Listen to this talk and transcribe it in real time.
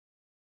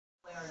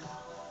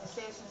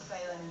station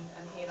styling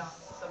and hair up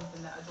is something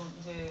that I don't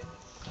do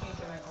a huge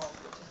amount of,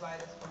 which is why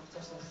this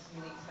competition is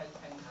really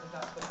exciting, because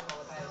that's what it's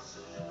all about.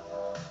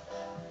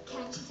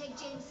 Can she take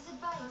James's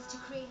advice to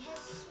create her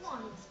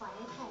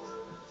swan-inspired hair?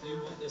 If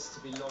you want this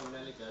to be long and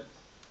elegant,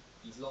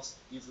 you've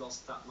lost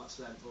that much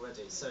length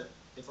already. So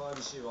if I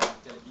was you, I'd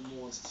get it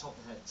more onto the top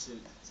of the head too,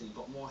 so you've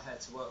got more hair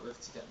to work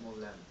with to get more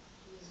length.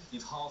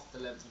 You've halved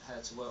the length of hair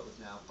to work with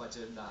now by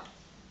doing that.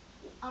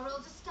 Our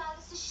oldest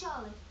stylist is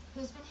Charlotte,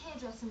 who's been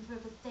hairdressing for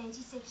over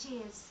 36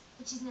 years,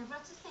 but she's never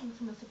had to think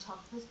from a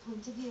photographer's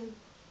point of view.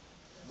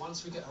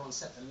 Once we get her on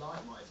set, the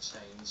light might have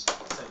changed,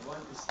 so it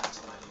won't be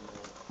frontal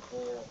anymore,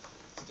 or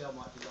the girl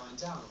might be lying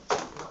down or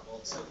jumping up.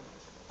 So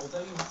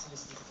although you have to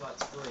listen to the light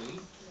to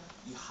breathe,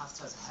 you have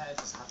to, as a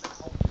hairdresser, have the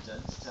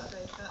confidence to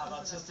have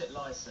artistic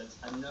license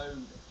and know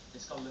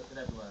it's got to look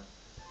good everywhere.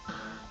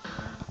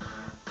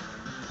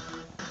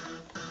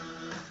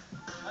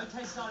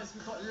 Okay, stylist,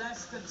 we've got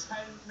less than 10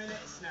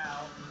 minutes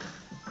now.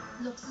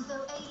 Looks as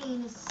though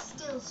Aileen is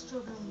still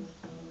struggling.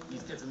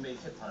 You've given me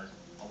hippo.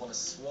 I want a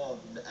swan,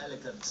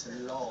 elegant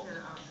and long.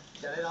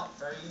 Get it up,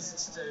 very easy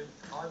to do.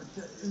 I would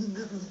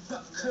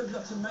go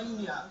like a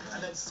maniac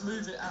and then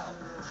smooth it out.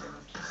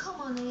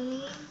 Come on,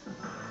 Aileen.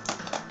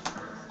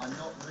 I'm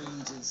not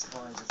really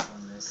inspired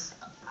from this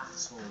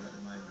at all at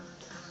the moment.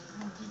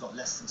 You've got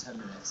less than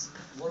 10 minutes.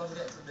 What I'm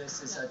getting from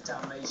this is a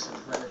Dalmatian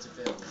relative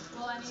build.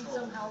 Well, I need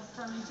some help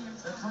from you,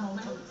 James. Come on.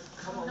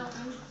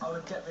 I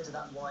would get rid of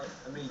that white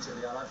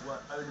immediately. I'll have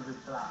work only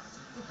with black.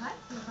 Okay,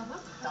 no problem.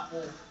 That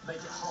will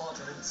make it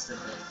harder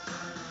instantly.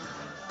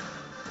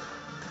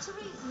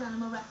 Teresa's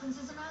animal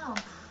reference is an owl,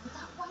 but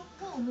that white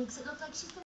wool makes it look like she's been